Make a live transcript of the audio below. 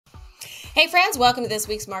Hey friends, welcome to this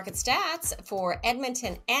week's market stats for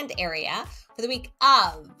Edmonton and area for the week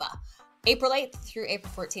of April 8th through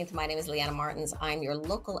April 14th. My name is Leanna Martens. I'm your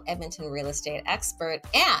local Edmonton real estate expert,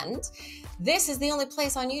 and this is the only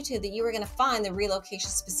place on YouTube that you are going to find the relocation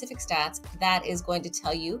specific stats that is going to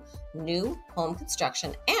tell you new home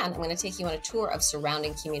construction, and I'm going to take you on a tour of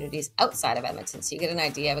surrounding communities outside of Edmonton so you get an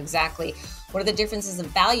idea of exactly what are the differences of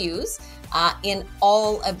values in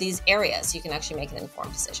all of these areas so you can actually make an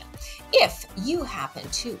informed decision. If you happen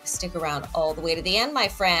to stick around all the way to the end, my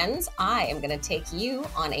friends, I am going to take you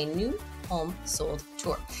on a new home sold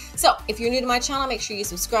tour. So if you're new to my channel, make sure you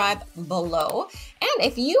subscribe below. And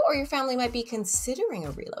if you or your family might be considering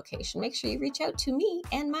a relocation, make sure you reach out to me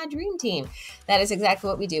and my dream team. That is exactly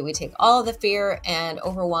what we do. We take all of the fear and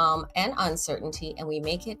overwhelm and uncertainty and we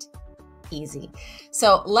make it easy.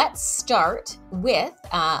 So let's start with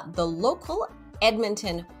the local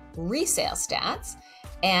Edmonton resale stats,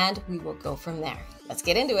 and we will go from there. Let's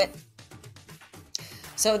get into it.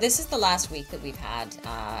 So this is the last week that we've had,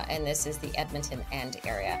 and this is the Edmonton and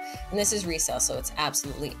area. And this is resale, so it's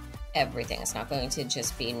absolutely everything. It's not going to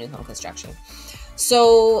just be new home construction.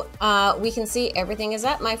 So we can see everything is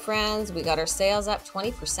up, my friends. We got our sales up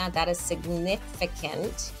 20%. That is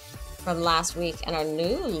significant from last week. And our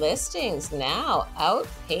new listings now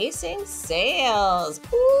outpacing sales.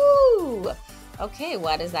 Ooh! Okay,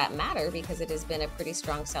 why does that matter? Because it has been a pretty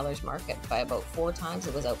strong seller's market. By about 4 times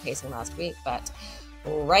it was outpacing last week, but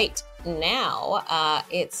right now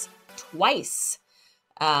it's twice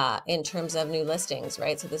in terms of new listings,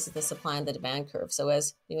 right? So this is the supply and the demand curve. So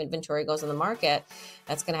as new inventory goes on the market,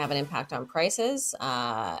 that's going to have an impact on prices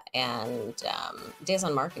and days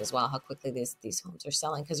on market as well, how quickly these homes are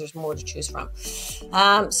selling, because there's more to choose from.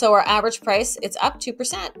 So our average price, it's up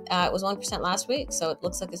 2%. It was 1% last week, so it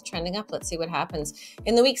looks like it's trending up. Let's see what happens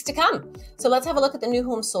in the weeks to come. So let's have a look at the new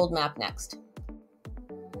home sold map next.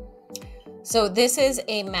 So this is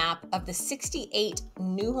a map of the 68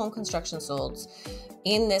 new home construction solds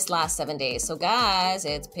in this last 7 days. So guys,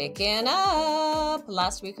 it's picking up.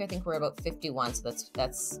 Last week, I think we're about 51. So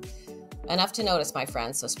that's enough to notice, my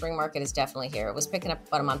friends. So spring market is definitely here. It was picking up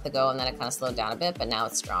about a month ago and then it kind of slowed down a bit, but now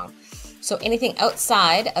it's strong. So anything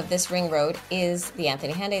outside of this ring road is the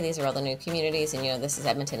Anthony Henday. These are all the new communities, and this is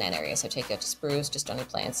Edmonton and area. So take you out to Spruce, to Stony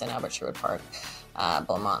Plains, and Albert Sherwood Park,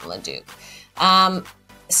 Beaumont, and Leduc.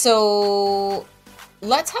 So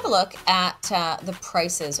let's have a look at the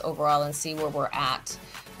prices overall and see where we're at,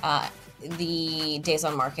 the days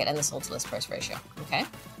on market and the sold to list price ratio. Okay,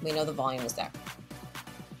 we know the volume is there.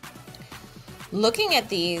 Looking at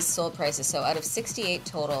these sold prices, so out of 68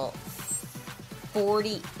 total,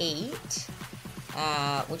 48,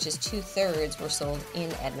 which is 2/3, were sold in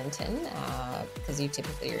Edmonton, because you're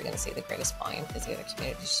going to see the greatest volume because the other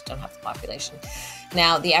communities just don't have the population.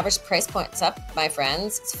 Now, the average price point's up, my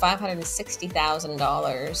friends. It's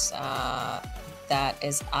 $560,000. That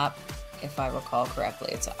is up, if I recall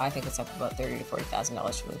correctly. I think it's up about $30,000 to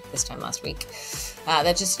 $40,000 from this time last week.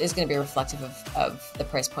 That just is going to be reflective of the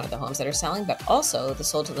price point of the homes that are selling, but also the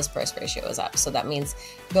sold to list price ratio is up. So that means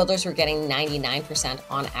builders were getting 99%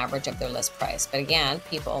 on average of their list price. But again,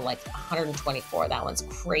 people like 124, that one's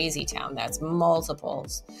crazy town. That's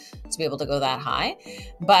multiples to be able to go that high.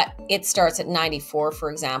 But it starts at 94,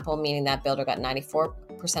 for example, meaning that builder got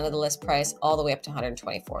 94% of the list price all the way up to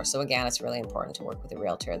 124. So again, it's really important to work with a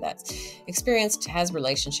realtor that's experienced, has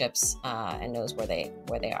relationships, and knows where they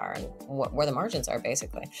are and where the margins are,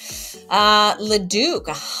 basically. Leduc,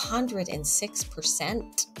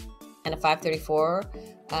 106% and a 534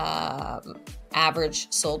 average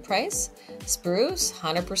sold price. Spruce,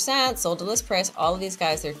 100% sold to list price. All of these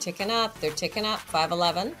guys, they're ticking up.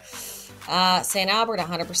 511. St. Albert,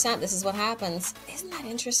 100%. This is what happens. Isn't that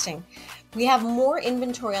interesting? We have more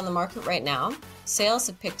inventory on the market right now. Sales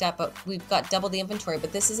have picked up, but we've got double the inventory.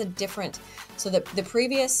 But this is a different. So the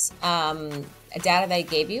previous data that I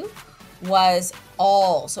gave you was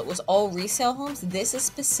all. So it was all resale homes. This is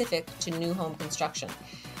specific to new home construction.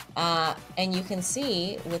 And you can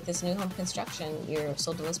see with this new home construction, your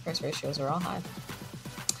sold to list price ratios are all high.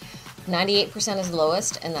 98% is the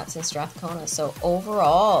lowest, and that's in Strathcona. So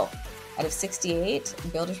overall, out of 68,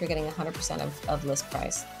 builders were getting 100% of list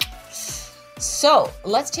price. So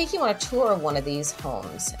let's take you on a tour of one of these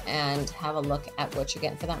homes and have a look at what you're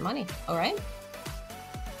getting for that money. All right.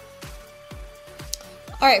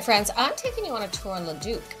 All right, friends, I'm taking you on a tour in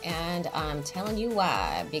Leduc, and I'm telling you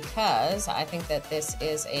why. Because I think that this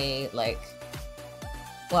is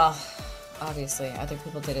well, obviously other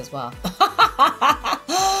people did as well.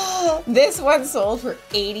 This one sold for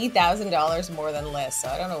 $80,000 more than list. So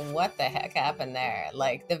I don't know what the heck happened there.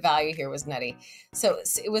 Like, the value here was nutty. So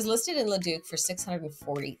it was listed in Leduc for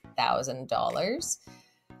 $640,000.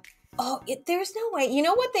 Oh, there's no way. You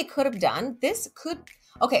know what they could have done?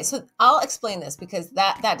 Okay, so I'll explain this because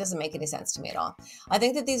that doesn't make any sense to me at all. I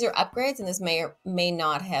think that these are upgrades, and this may or may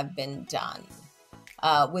not have been done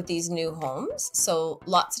with these new homes. So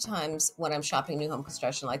lots of times when I'm shopping new home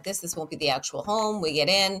construction like this won't be the actual home. We get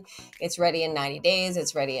in, it's ready in 90 days,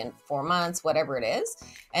 it's ready in 4 months, whatever it is.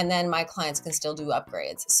 And then my clients can still do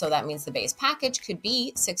upgrades. So that means the base package could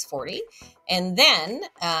be $640, and then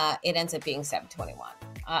it ends up being $721.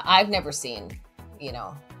 I've never seen,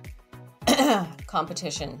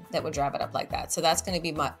 competition that would drive it up like that. So that's going to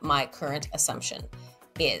be my current assumption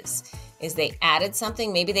is they added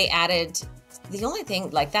something. Maybe they added, the only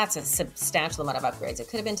thing, like, that's a substantial amount of upgrades. It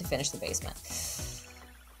could have been to finish the basement.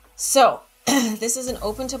 So this is an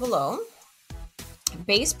open to below,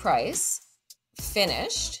 base price,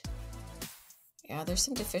 finished. Yeah, there's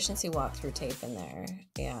some deficiency walkthrough tape in there.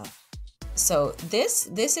 Yeah. So this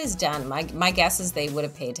is done. My guess is they would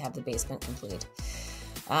have paid to have the basement complete.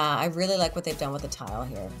 I really like what they've done with the tile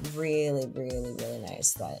here. Really, really, really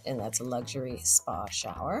nice. That's a luxury spa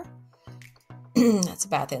shower. That's a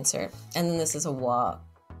bath insert. And then this is a walk.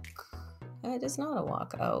 It is not a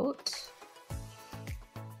walk out.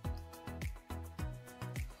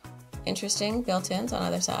 Interesting built-ins on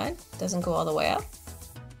either side. Doesn't go all the way up.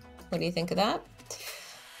 What do you think of that?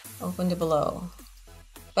 Open to below.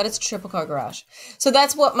 But it's a triple car garage. So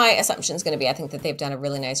that's what my assumption is going to be. I think that they've done a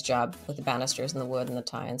really nice job with the banisters and the wood and the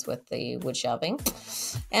tines with the wood shelving.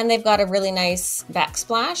 And they've got a really nice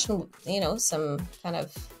backsplash and, some kind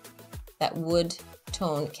of that wood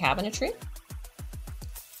tone cabinetry.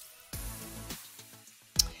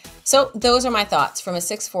 So those are my thoughts from a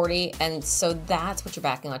 640. And so that's what you're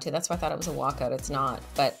backing onto. That's why I thought it was a walkout. It's not,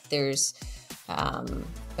 but there's,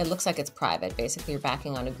 it looks like it's private. Basically, you're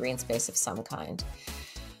backing on a green space of some kind.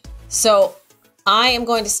 So I am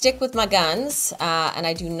going to stick with my guns, and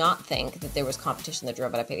I do not think that there was competition that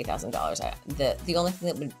drove it up $80,000. The only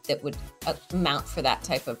thing that would amount for that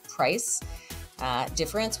type of price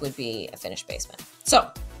difference would be a finished basement. So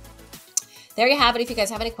there you have it. If you guys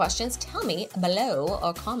have any questions, tell me below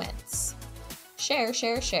or comments. Share.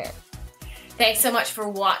 Thanks so much for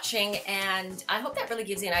watching, and I hope that really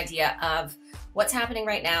gives you an idea of what's happening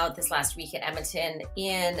right now this last week in Edmonton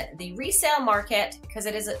in the resale market, because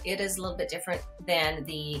it is a little bit different than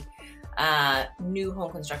the new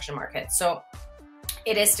home construction market. So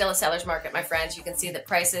it is still a seller's market, my friends. You can see that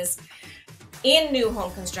prices in new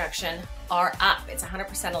home construction are up. It's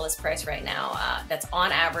 100% a list price right now. That's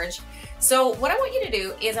on average. So what I want you to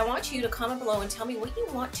do is I want you to comment below and tell me what you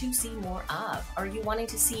want to see more of. Are you wanting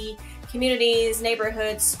to see communities,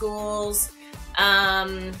 neighborhoods, schools,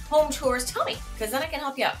 home tours? Tell me, because then I can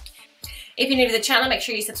help you out. If you're new to the channel, make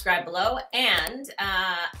sure you subscribe below. And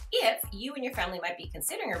if you and your family might be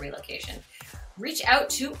considering a relocation, reach out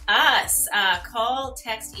to us. Call,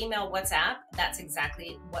 text, email, WhatsApp. That's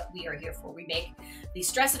exactly what we are here for. We make the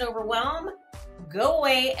stress and overwhelm go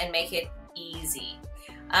away and make it easy.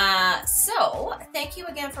 So thank you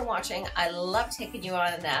again for watching. I love taking you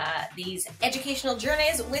on these educational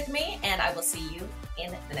journeys with me, and I will see you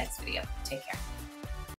in the next video. Take care.